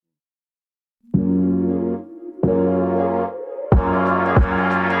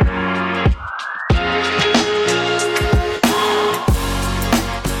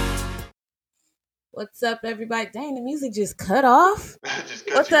What's up, everybody? Dang, the music just cut off. Just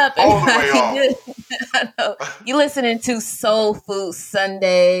cut What's you up, all the way everybody? off. I know. You listening to Soul Food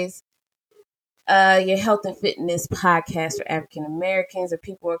Sundays, your health and fitness podcast for African Americans or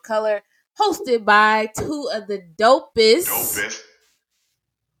people of color, hosted by two of the dopest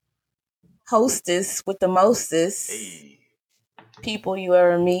hostess with the mostest people you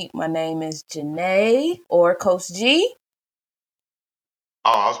ever meet. My name is Janae, or Coach G. Oh,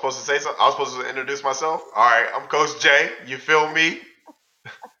 I was supposed to say something. I was supposed to introduce myself. All right, I'm Coach J. You feel me?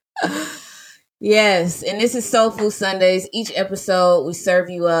 Yes, and this is Soul Food Sundays. Each episode, we serve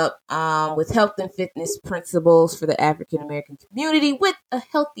you up with health and fitness principles for the African American community with a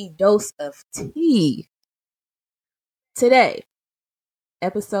healthy dose of tea. Today,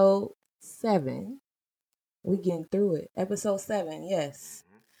 episode 7. We getting through it. Episode 7, yes.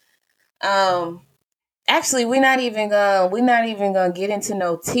 Actually, we're not even gonna get into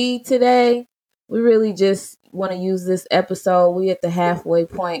no tea today. We really just want to use this episode. We at the halfway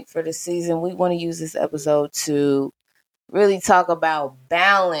point for the season. We want to use this episode to really talk about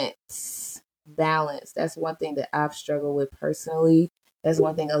balance. Balance. That's one thing that I've struggled with personally. That's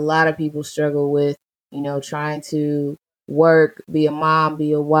one thing a lot of people struggle with, trying to work, be a mom,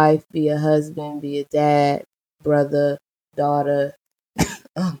 be a wife, be a husband, be a dad, brother, daughter,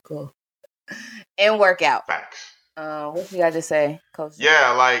 uncle, and work out. Facts. What you got to say, Coach?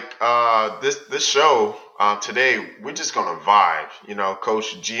 Yeah, like this show today, we're just gonna vibe.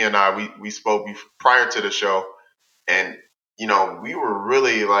 Coach G and I, we spoke prior to the show, and we were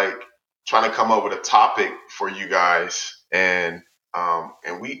really like trying to come up with a topic for you guys, and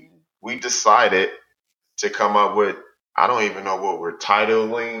we decided to come up with, I don't even know what we're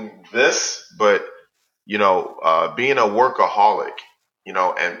titling this, but being a workaholic,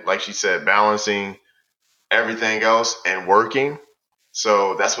 and like she said, balancing everything else and working.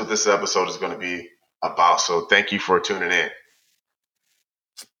 So that's what this episode is going to be about. So thank you for tuning in.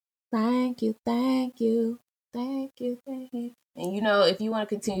 Thank you, thank you, thank you, thank you. And if you want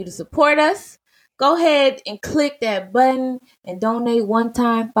to continue to support us, go ahead and click that button and donate 1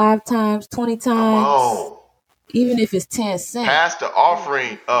 time, 5 times, 20 times. Come on. Even if it's 10 cents. Pass the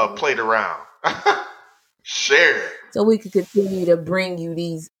offering plate around. Share it. So we can continue to bring you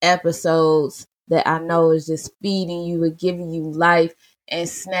these episodes that I know is just feeding you and giving you life and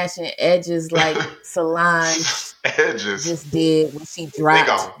snatching edges like Solange just did when she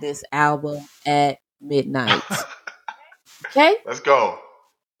dropped this album at midnight. Okay? Let's go.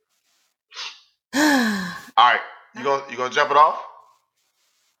 All right. You gonna jump it off?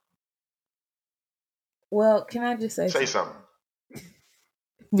 Well, can I just say something?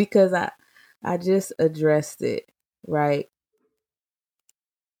 Because I just addressed it, right?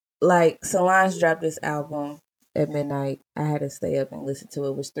 Like, Solange dropped this album at midnight. I had to stay up and listen to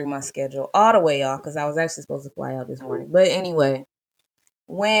it, which threw my schedule all the way off because I was actually supposed to fly out this morning. But anyway,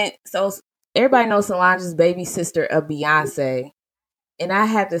 everybody knows Solange is baby sister of Beyonce. And I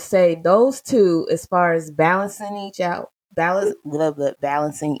have to say, those two, as far as balancing each other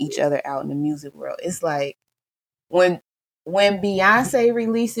out in the music world, it's like when Beyonce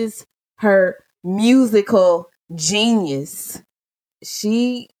releases her musical genius,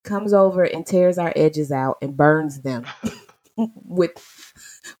 she comes over and tears our edges out and burns them with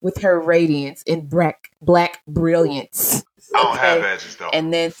her radiance and black brilliance. I don't have edges though.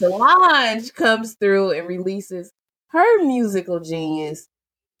 And then Solange comes through and releases her musical genius,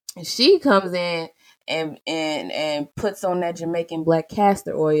 and she comes in and puts on that Jamaican black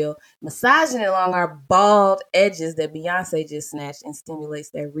castor oil, massaging it along our bald edges that Beyonce just snatched, and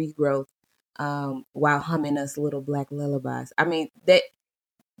stimulates that regrowth while humming us little black lullabies. I mean, is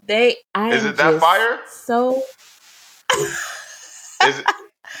it that fire? So is it?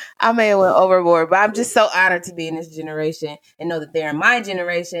 I may have went overboard, but I'm just so honored to be in this generation and know that they're in my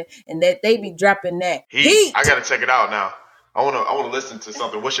generation and that they be dropping that heat. I gotta check it out now. I wanna listen to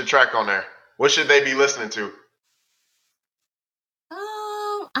something. What's your track on there? What should they be listening to?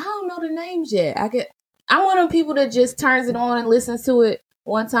 I don't know the names yet. I'm one of them people that just turns it on and listens to it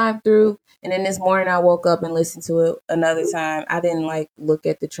one time through, and then this morning I woke up and listened to it another time. I didn't look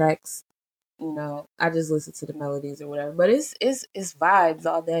at the tracks. I just listen to the melodies or whatever. But it's vibes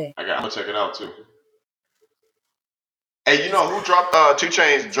all day. I'm gonna check it out too. Hey, who dropped 2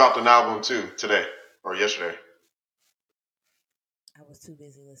 Chainz dropped an album too today or yesterday? I was too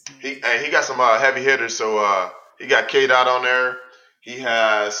busy listening. He got some heavy hitters. So he got K-Dot on there. He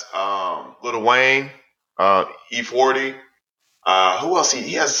has Lil Wayne, E40. Who else?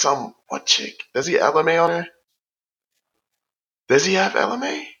 He has what chick? Does he have LMA on there? Does he have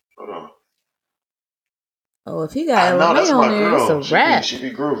LMA? Hold on. Oh, if he got LMA on there, it's a rap. She be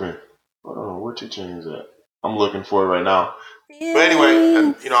grooving. Hold on, where Two Chains at? I'm looking for it right now. But anyway,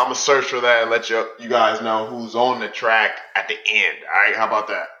 and, Feelings. I'm gonna search for that and let you guys know who's on the track at the end. All right, how about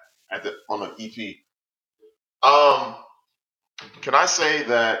that? On the EP. Um, can I say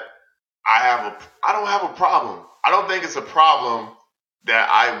that I don't have a problem. I don't think it's a problem that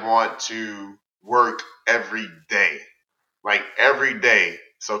I want to work every day, like every day.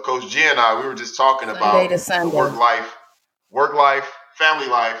 So Coach G and I, we were just talking Sunday to about the Sunday. work life, family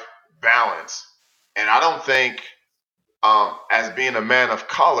life balance, and I don't think, as being a man of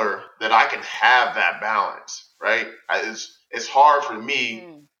color, that I can have that balance, right? It's hard for me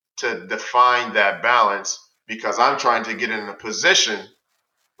Mm. to define that balance because I'm trying to get in a position,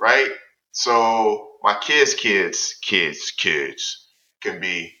 right? So my kids can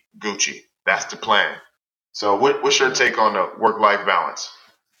be Gucci. That's the plan. So what's your Yeah. take on the work-life balance?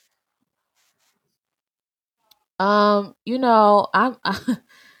 I'm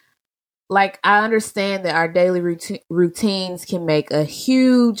like, I understand that our daily routines can make a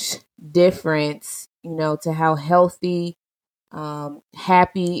huge difference, to how healthy,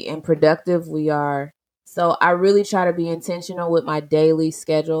 happy, and productive we are. So I really try to be intentional with my daily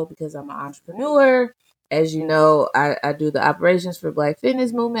schedule because I'm an entrepreneur. As you know, I do the operations for Black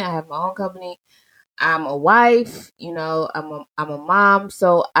Fitness Movement. I have my own company. I'm a wife. I'm a mom.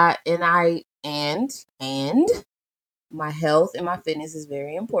 So and my health and my fitness is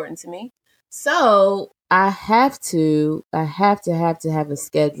very important to me. So I have to have a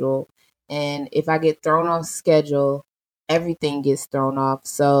schedule. And if I get thrown off schedule, everything gets thrown off.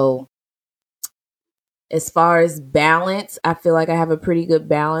 So as far as balance, I feel like I have a pretty good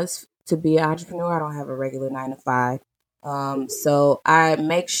balance to be an entrepreneur. I don't have a regular 9 to 5. So I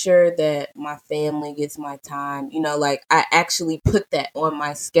make sure that my family gets my time. Like, I actually put that on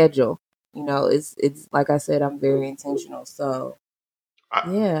my schedule. It's like I said, I'm very intentional. So I,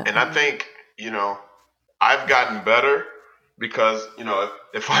 yeah. and I think, you know, I've gotten better because,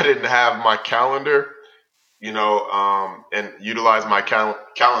 if I didn't have my calendar, and utilize my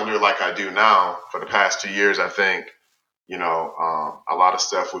calendar like I do now for the past 2 years, I think, a lot of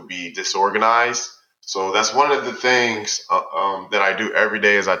stuff would be disorganized. So that's one of the things that I do every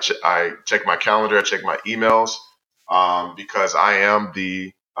day is I check my calendar, I check my emails, because I am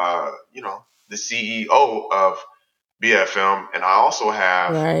the CEO of BFM, and I also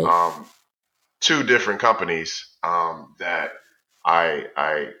have Right. two different companies that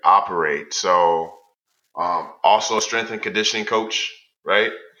I operate. So, also a strength and conditioning coach,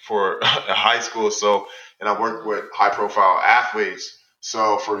 right, for a high school. So, and I work with high profile athletes.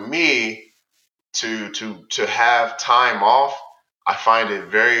 So for me to have time off, I find it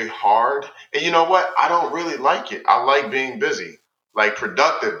very hard. And you know what? I don't really like it. I like being busy, like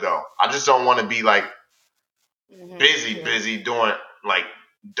productive though. I just don't want to be like Yeah. busy doing like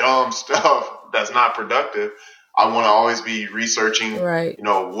dumb stuff that's not productive. I want to always be researching, Right.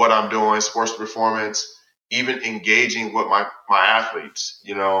 what I'm doing, sports performance, even engaging with my athletes,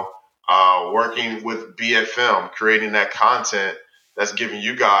 working with BFM, creating that content that's giving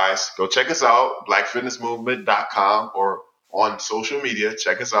you guys, go check us out, blackfitnessmovement.com, or on social media,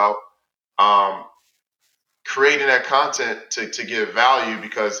 check us out. Um, Creating that content to give value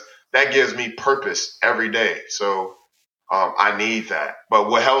because that gives me purpose every day. So, I need that. But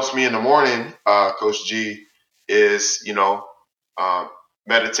what helps me in the morning, Coach G, is um,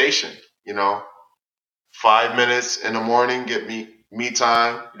 meditation. You know, 5 minutes in the morning, get me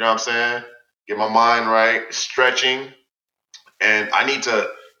time. You know what I'm saying? Get my mind right, stretching, and I need to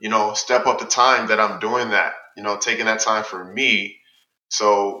step up the time that I'm doing that. Taking that time for me.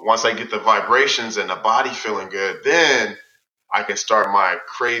 So once I get the vibrations and the body feeling good, then I can start my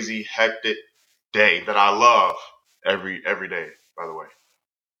crazy hectic day that I love every day. By the way.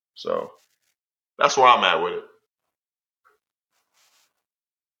 So that's where I'm at with it.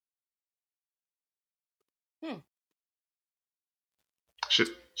 Hmm. She,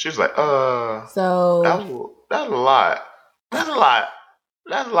 she was like, So that's a lot. That's a lot.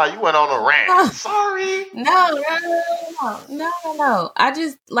 That's a lot. You went on a rant. no, Sorry. no. I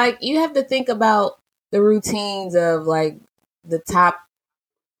just, like, you have to think about the routines of, like,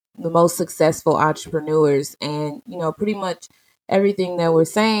 the most successful entrepreneurs, and pretty much everything that we're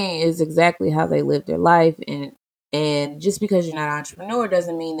saying is exactly how they live their life. And just because you're not an entrepreneur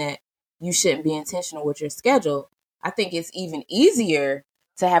doesn't mean that you shouldn't be intentional with your schedule. I think it's even easier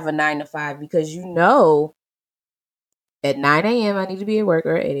to have a 9 to 5 because at 9 a.m. I need to be at work,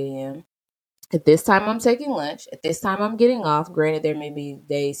 or at 8 a.m. At this time, I'm taking lunch. At this time, I'm getting off. Granted, there may be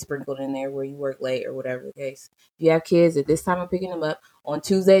days sprinkled in there where you work late or whatever the case. If you have kids, at this time, I'm picking them up. On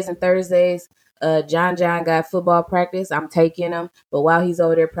Tuesdays and Thursdays, John got football practice. I'm taking him. But while he's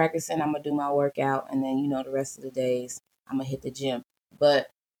over there practicing, I'm going to do my workout. And then, the rest of the days, I'm going to hit the gym. But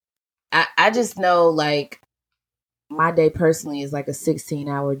I just know, like, my day personally is like a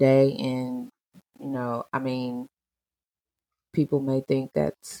 16-hour day. And, I mean, people may think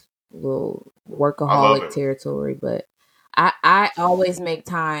that's a little I love workaholic it. territory, but I always make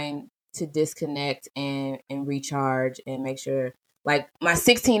time to disconnect and recharge and make sure, like, my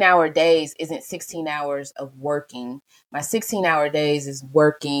 16-hour days isn't 16 hours of working. My 16-hour days is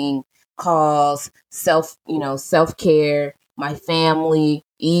working, calls, self-care, my family,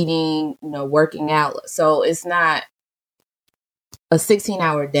 eating, working out. So it's not a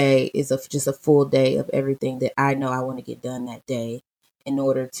 16-hour day is just a full day of everything that I know I want to get done that day in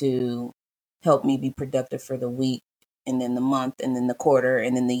order to help me be productive for the week and then the month and then the quarter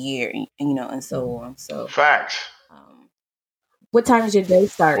and then the year, and so on. So, Facts. um, what time does your day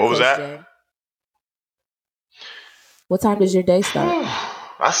start, What was Coach that? Jay? What time does your day start?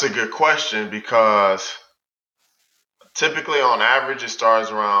 That's a good question because typically on average it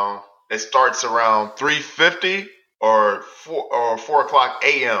starts around 3:50 or 4 o'clock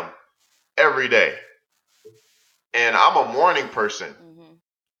a.m. every day. And I'm a morning person. Mm-hmm.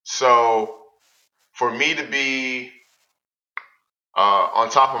 So for me to be on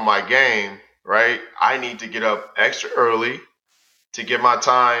top of my game, right, I need to get up extra early to get my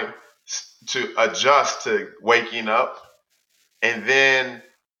time to adjust to waking up. And then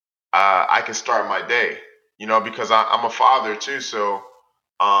I can start my day, because I'm a father too. So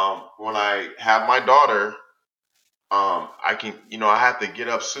when I have my daughter, I can, I have to get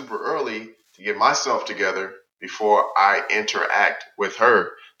up super early to get myself together before I interact with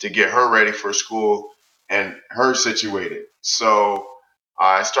her to get her ready for school and her situated. So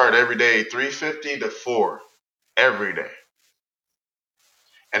I start every day 3:50 to 4 every day,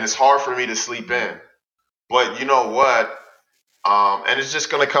 and it's hard for me to sleep in. But you know what? And it's just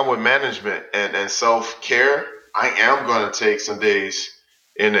going to come with management and self care. I am going to take some days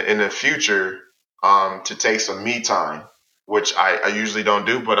in the future to take some me time, which I usually don't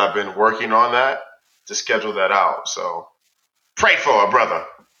do, but I've been working on that to schedule that out. So pray for a brother.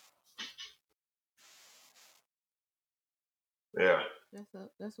 Yeah.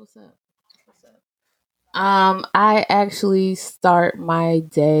 That's what's up. I actually start my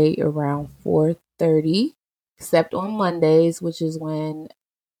day around 4:30, except on Mondays, which is when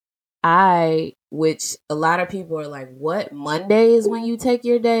which a lot of people are like, what? Monday is when you take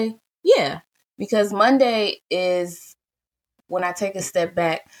your day? Yeah, because Monday is when I take a step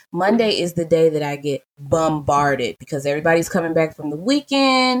back. Monday is the day that I get bombarded because everybody's coming back from the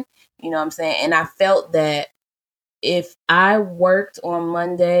weekend. You know what I'm saying? And I felt that if I worked on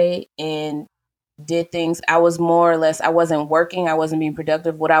Monday and did things, I was more or less, I wasn't working, I wasn't being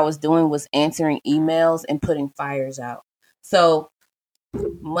productive. What I was doing was answering emails and putting fires out. So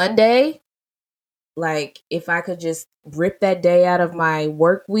Monday, like, if I could just rip that day out of my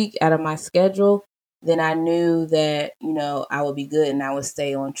work week, out of my schedule, then I knew that, I would be good and I would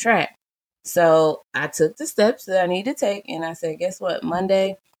stay on track. So I took the steps that I need to take and I said, guess what?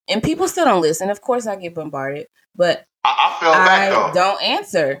 Monday, and people still don't listen. Of course I get bombarded, but I fell back I though. don't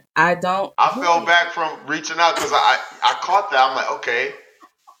answer. I don't. I fell back from reaching out because I caught that. I'm like, okay,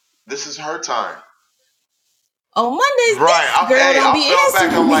 this is her time. On Mondays, Right. this girl don't I be fell back.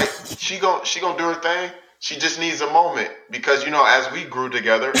 answering I'm me. like, she gonna do her thing. She just needs a moment because as we grew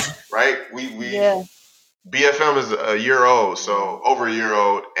together, right? We Yeah. BFM is a year old, so over a year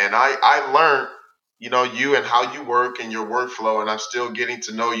old, and I learned you and how you work and your workflow, and I'm still getting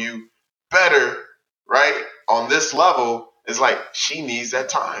to know you better, right? On this level, it's like she needs that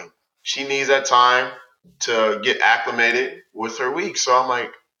time. She needs that time to get acclimated with her week. So I'm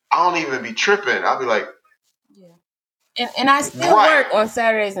like, I don't even be tripping. I'll be like, Yeah. And I still right. work on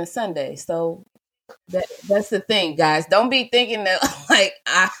Saturdays and Sundays. So that's the thing, guys. Don't be thinking that like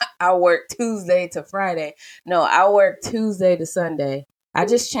I work Tuesday to Friday. No, I work Tuesday to Sunday. I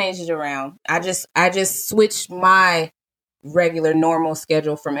just changed it around. I just switched my regular normal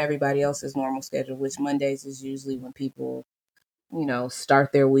schedule from everybody else's normal schedule, which Mondays is usually when people,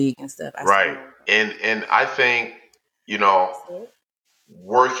 start their week and stuff. Right. And I think, you know,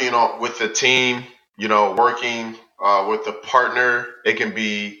 working on with the team, working with the partner, it can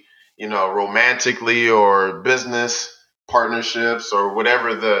be, romantically or business partnerships or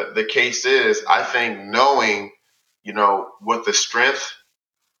whatever the case is. I think knowing, what the strength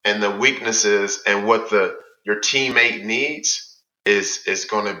and the weaknesses and what your teammate needs is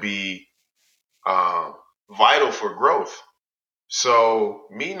going to be um, vital for growth. So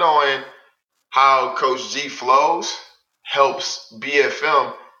me knowing how Coach G flows helps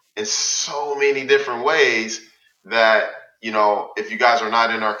BFM in so many different ways that, if you guys are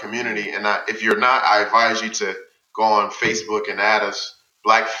not in our community, and if you're not, I advise you to go on Facebook and add us,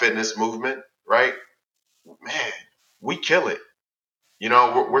 Black Fitness Movement, right? Man, we kill it.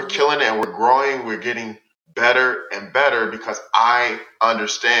 We're killing it, and we're growing. We're getting better and better because I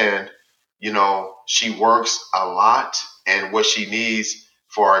understand, she works a lot and what she needs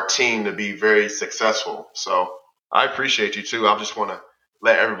for our team to be very successful. So I appreciate you too. I just want to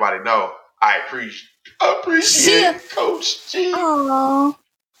let everybody know I appreciate Coach G. Aww.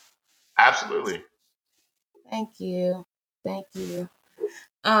 Absolutely. Thank you.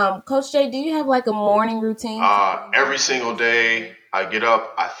 Coach Jay, do you have like a morning routine? Every single day I get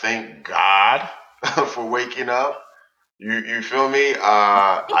up, I thank God for waking up. You feel me?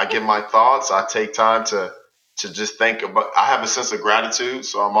 I get my thoughts. I take time to just think about. I have a sense of gratitude,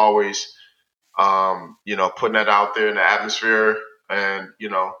 so I'm always, putting that out there in the atmosphere, and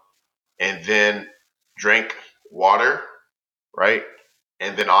and then drink water, right?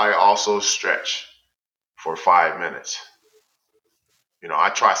 And then I also stretch for 5 minutes. I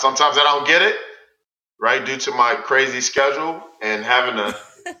try. Sometimes I don't get it, right, due to my crazy schedule and having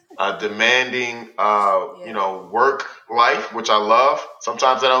a demanding, work life, which I love.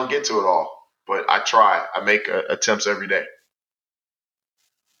 Sometimes I don't get to it all, but I try. I make attempts every day.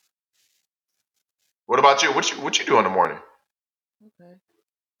 What about you? What you do in the morning? Okay.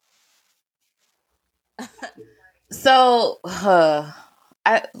 So,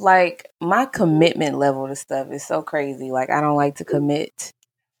 I like my commitment level to stuff is so crazy. Like I don't like to commit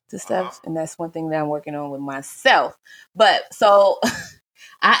to stuff, and that's one thing that I'm working on with myself. But so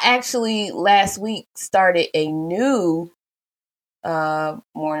I actually last week started a new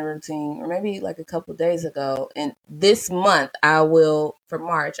morning routine, or maybe like a couple days ago. And this month, for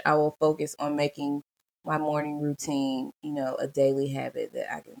March, I will focus on making my morning routine, a daily habit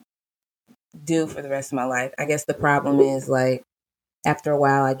that I can do for the rest of my life. I guess the problem is like after a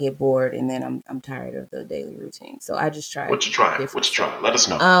while, I get bored, and then I'm tired of the daily routine. So I just try. What you trying? Let us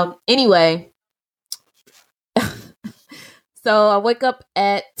know. Anyway, so I wake up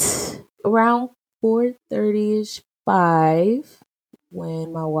at around 4:30ish, 5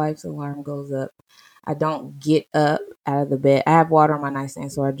 when my wife's alarm goes up. I don't get up out of the bed. I have water on my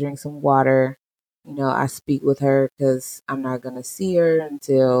nightstand, so I drink some water. I speak with her because I'm not gonna see her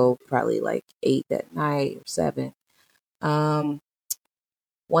until probably like 8 that night or 7.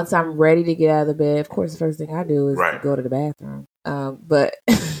 Once I'm ready to get out of the bed, of course, the first thing I do is go to the bathroom. But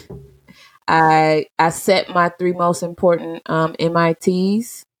I set my 3 most important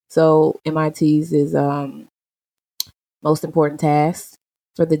MITs. So MITs is most important tasks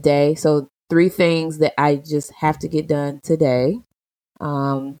for the day. So 3 things that I just have to get done today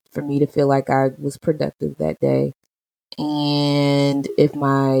for me to feel like I was productive that day. And if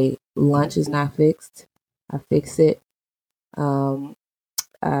my lunch is not fixed, I fix it.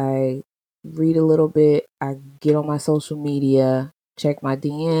 I read a little bit. I get on my social media, check my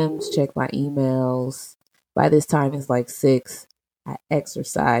DMs, check my emails. By this time, it's like 6. I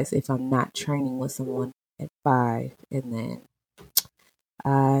exercise if I'm not training with someone at 5. And then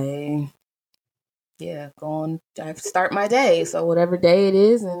I start my day. So whatever day it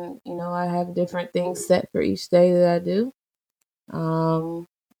is, and I have different things set for each day that I do.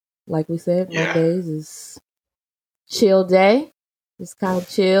 Like we said, Mondays is chill day. Just kind of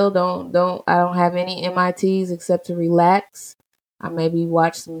chill. I don't have any MITs except to relax. I maybe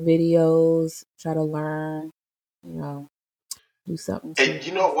watch some videos, try to learn, do something. And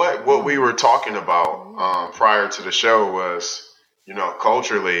you know what we were talking about prior to the show was,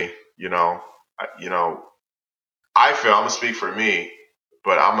 culturally, I feel, I'm gonna speak for me,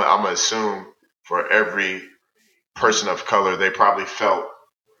 but I'm gonna assume for every person of color, they probably felt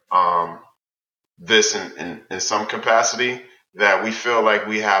this in some capacity, that we feel like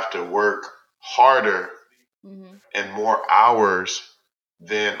we have to work harder and more hours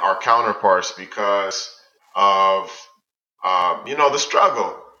than our counterparts because of the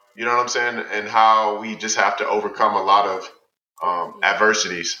struggle. You know what I'm saying? And how we just have to overcome a lot of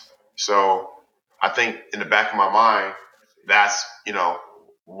adversities. So I think in the back of my mind, that's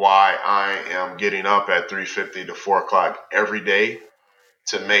why I am getting up at 3:50 to 4 o'clock every day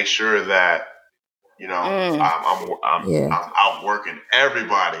to make sure that I'm out working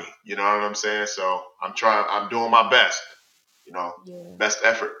everybody. You know what I'm saying? So I'm doing my best. Best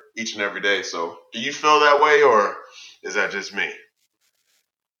effort each and every day. So do you feel that way, or is that just me?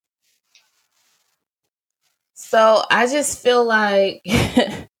 So I just feel like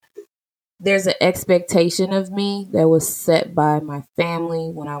there's an expectation of me that was set by my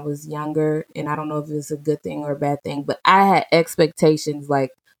family when I was younger. And I don't know if it's a good thing or a bad thing, but I had expectations like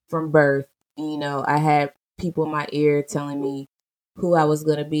from birth. You know, I had people in my ear telling me who I was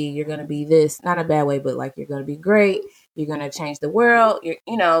going to be. You're going to be this, not a bad way, but like you're going to be great. You're going to change the world.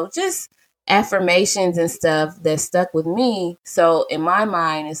 Just affirmations and stuff that stuck with me. So in my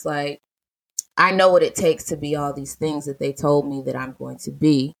mind, it's like, I know what it takes to be all these things that they told me that I'm going to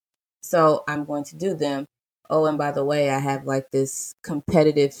be. So I'm going to do them. Oh, and by the way, I have like this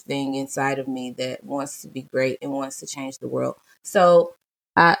competitive thing inside of me that wants to be great and wants to change the world. So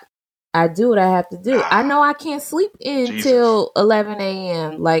I I do what I have to do. I know I can't sleep Jesus. until 11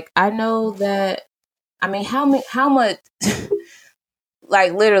 a.m. Like I know that. I mean, how much?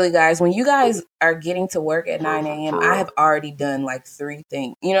 Like literally, guys, when you guys are getting to work at 9 a.m., For I real. have already done like 3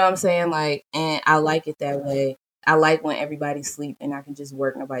 things. You know what I'm saying? Like, and I like it that way. I like when everybody's asleep and I can just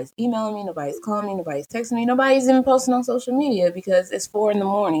work. Nobody's emailing me, nobody's calling me, nobody's texting me, nobody's even posting on social media because it's 4 in the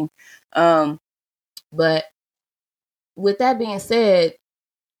morning. But with that being said,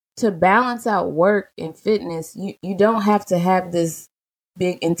 to balance out work and fitness, you don't have to have this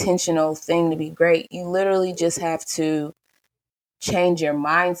big intentional thing to be great. You literally just have to change your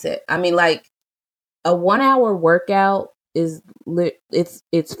mindset. I mean, like a 1 hour workout is it's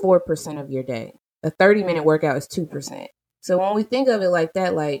 4% of your day. A 30-minute workout is 2%. So when we think of it like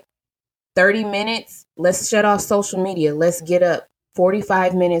that, like 30 minutes, let's shut off social media. Let's get up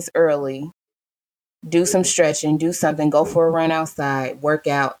 45 minutes early, do some stretching, do something, go for a run outside, work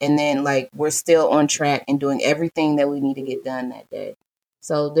out, and then like we're still on track and doing everything that we need to get done that day.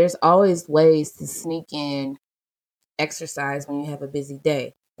 So there's always ways to sneak in exercise when you have a busy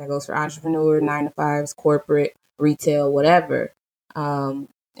day. That goes for entrepreneur, 9 to 5s, corporate, retail, whatever.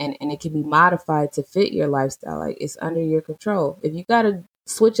 And it can be modified to fit your lifestyle. Like it's under your control. If you got to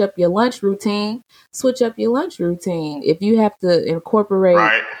switch up your lunch routine, switch up your lunch routine. If you have to incorporate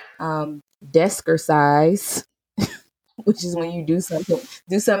Right. desk size, which is when you do something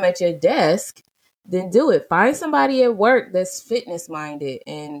at your desk, then do it. Find somebody at work that's fitness minded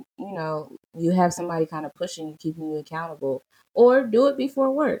and you have somebody kind of pushing you, keeping you accountable. Or do it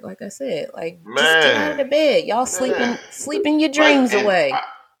before work, like I said. Like just get out of Man. the bed. Y'all Man. sleeping your Like, dreams and away.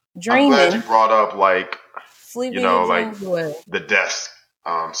 I'm glad you Dreaming. brought up like, Sleeping your like dreams away. the desk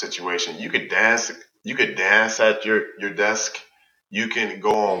situation. You could dance at your desk. You can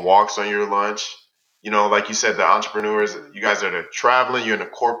go on walks on your lunch. Like you said, the entrepreneurs, you guys that are traveling, you're in the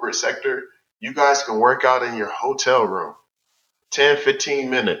corporate sector, you guys can work out in your hotel room. 10, 15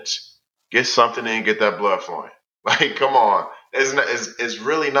 minutes. Get something in, get that blood flowing. Like, come on. It's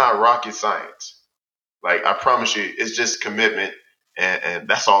really not rocket science. Like, I promise you, it's just commitment. And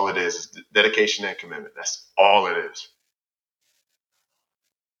that's all it is. It's dedication and commitment. That's all it is.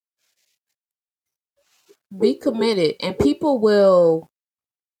 Be committed, and people will.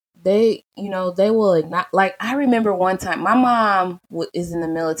 They will not. Like I remember one time, my mom is in the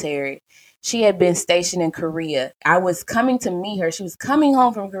military. She had been stationed in Korea. I was coming to meet her. She was coming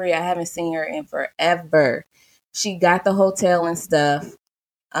home from Korea. I haven't seen her in forever. She got the hotel and stuff.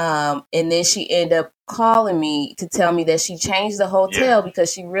 And then she ended up calling me to tell me that she changed the Yeah. hotel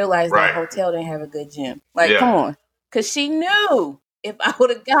because she realized that Right. hotel didn't have a good gym. Like, come Yeah. on. Because she knew if I would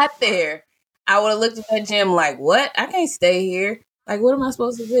have got there, I would have looked at that gym like, what? I can't stay here. Like, what am I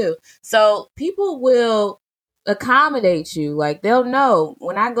supposed to do? So people will accommodate you. Like, they'll know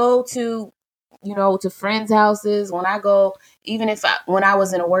when I go to friends' houses, when I go, even when I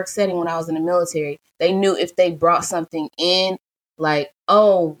was in a work setting, when I was in the military, they knew if they brought something in, like,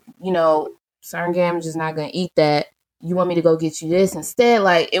 oh, certain Gam just not gonna eat that. You want me to go get you this instead?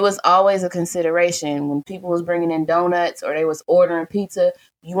 Like it was always a consideration when people was bringing in donuts or they was ordering pizza.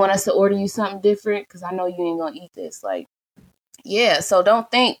 You want us to order you something different because I know you ain't gonna eat this. Like, yeah. So don't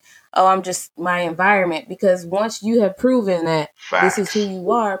think, oh, I'm just my environment, because once you have proven that this is who Facts.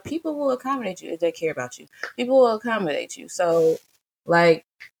 you are, people will accommodate you if they care about you. People will accommodate you. So, like,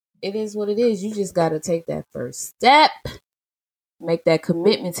 it is what it is. You just got to take that first step. Make that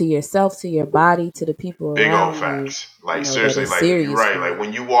commitment to yourself, to your body, to the people Big old around you, facts. Like, that seriously, is like, you're serious right. for Like, you.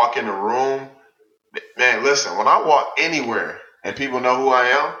 when you walk in a room, man, listen, when I walk anywhere and people know who I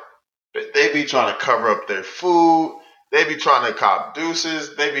am, they be trying to cover up their food. They be trying to cop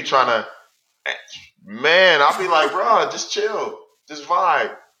deuces. They be trying to, man, I'll be like, bro, just chill. Just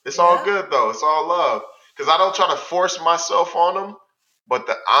vibe. It's all Yeah. good, though. It's all love. Because I don't try to force myself on them, but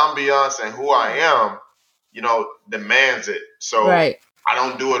the ambiance and who I am, demands it. So Right. I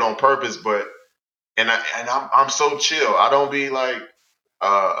don't do it on purpose, but I'm so chill. I don't be like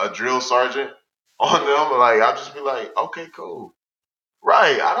a drill sergeant on them. Like I just be like, okay, cool,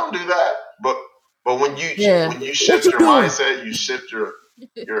 right? I don't do that, But when you Yeah. when you What shift you your doing? mindset, you shift your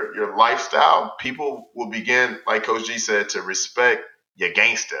lifestyle, people will begin, like Coach G said, to respect your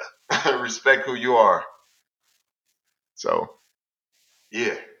gangster, respect who you are. So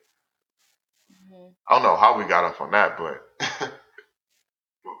yeah, Mhm. I don't know how we got off on that, but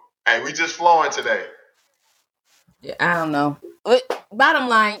hey, we just flowing today. Yeah, I don't know. But bottom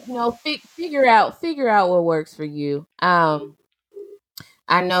line, figure out what works for you.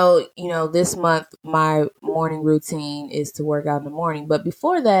 I know, this month my morning routine is to work out in the morning, but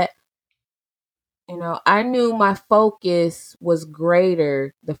before that, I knew my focus was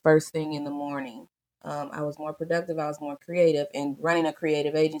greater the first thing in the morning. I was more productive, I was more creative, and running a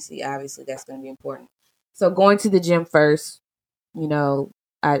creative agency, obviously, that's going to be important. So going to the gym first, you know,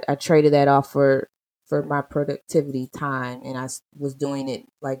 I traded that off for my productivity time, and was doing it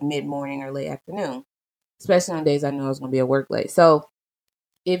like mid morning or late afternoon, especially on days I knew I was going to be at work late. So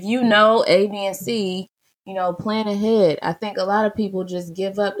if you know A, B, and C, plan ahead. I think a lot of people just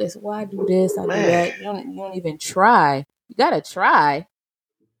give up. This, well, I do this, I do Man, that. You don't even try. You gotta try.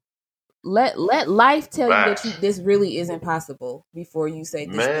 Let life tell you that facts. this really isn't possible before you say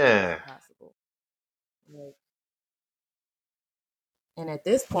this really Man, isn't possible. Like, and at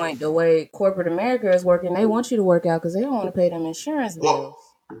this point, the way corporate America is working, they want you to work out because they don't want to pay them insurance well,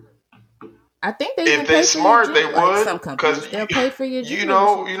 bills. I think they if even they pay for your smart, they gym. Like would, some cause companies, they'll pay for your you gym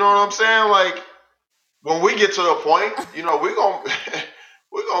know, membership you know what too. I'm saying. Like when we get to the point, we're gonna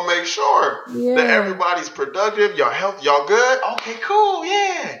we're gonna make sure that Yeah. everybody's productive. Y'all health, y'all good. Okay, cool,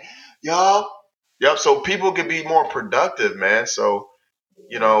 yeah, y'all. Yep. So people can be more productive, man. So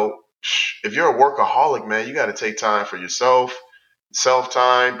you Yeah. know, if you're a workaholic, man, you got to take time for yourself, self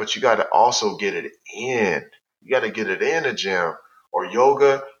time, but you got to also get it in. You got to get it in the gym or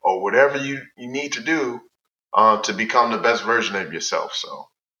yoga or whatever you need to do to become the best version of yourself. So,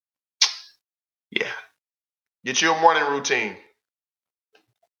 yeah, get your morning routine.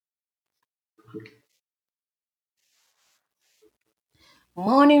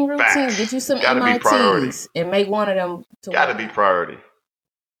 Morning routine. Get Facts. you some Got to be priority. MITs and make one of them to Got to work be out. priority.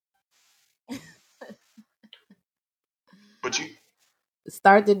 But you,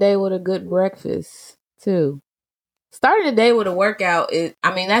 Start the day with a good breakfast too. Starting the day with a workout is,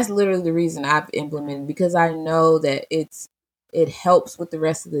 I mean, that's literally the reason I've implemented, because I know that it helps with the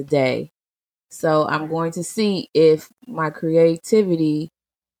rest of the day. So I'm going to see if my creativity,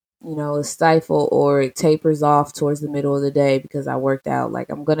 is stifled or it tapers off towards the middle of the day because I worked out. Like,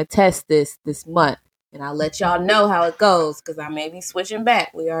 I'm going to test this month, and I'll let y'all know how it goes because I may be switching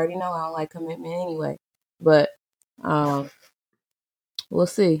back. We already know I don't like commitment anyway. But we'll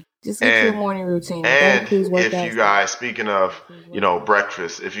see. Just get your and morning routine and that And includes if you workouts too. guys, speaking of,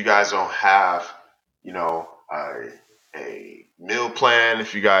 breakfast, if you guys don't have, a meal plan,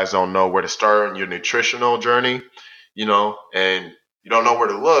 if you guys don't know where to start on your nutritional journey, and you don't know where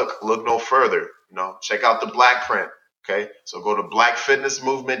to look no further. Check out the Black Print. Okay. So go to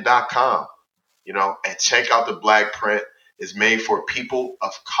blackfitnessmovement.com, and check out the Black Print. It's made for people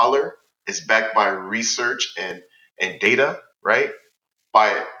of color. It's backed by research and data, right?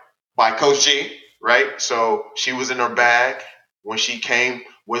 by by Coach G, right? So she was in her bag when she came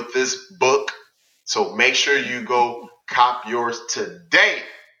with this book. So make sure you go cop yours today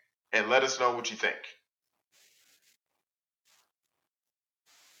and let us know what you think.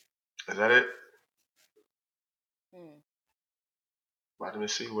 Is that it? Hmm. Vitamin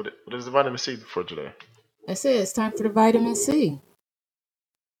C. What is the vitamin C for today? That's it. It's time for the vitamin C.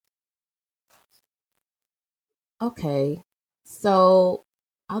 Okay. So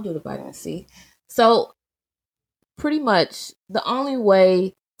I'll do the vitamin C. So pretty much the only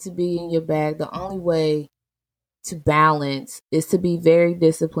way to be in your bag, the only way to balance is to be very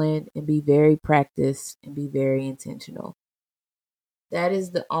disciplined and be very practiced and be very intentional. That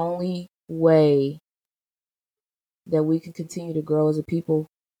is the only way that we can continue to grow as a people,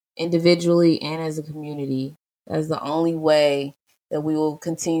 individually and as a community. That's the only way that we will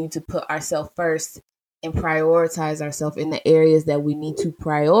continue to put ourselves first and prioritize ourselves in the areas that we need to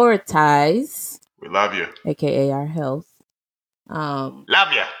prioritize, We love you. aka our health.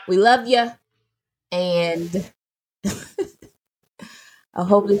 Love you. We love you, and I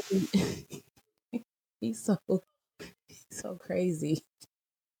hope that he's so crazy.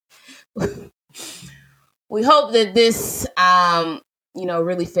 We hope that this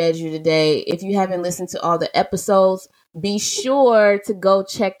really fed you today. If you haven't listened to all the episodes, be sure to go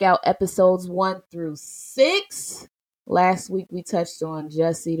check out episodes 1 through 6. Last week we touched on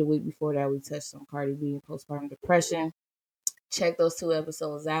Jussie. The week before that we touched on Cardi B and postpartum depression. Check those 2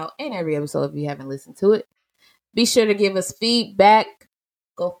 episodes out, and every episode if you haven't listened to it. Be sure to give us feedback.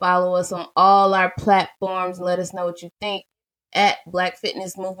 Go follow us on all our platforms. Let us know what you think at Black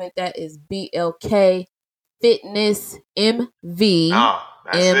Fitness Movement. That is BLK Fitness MV.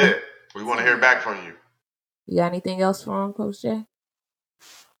 That's it. We want to hear back from you. You got anything else for him, Coach Jay?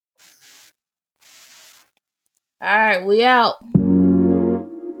 All right, we out.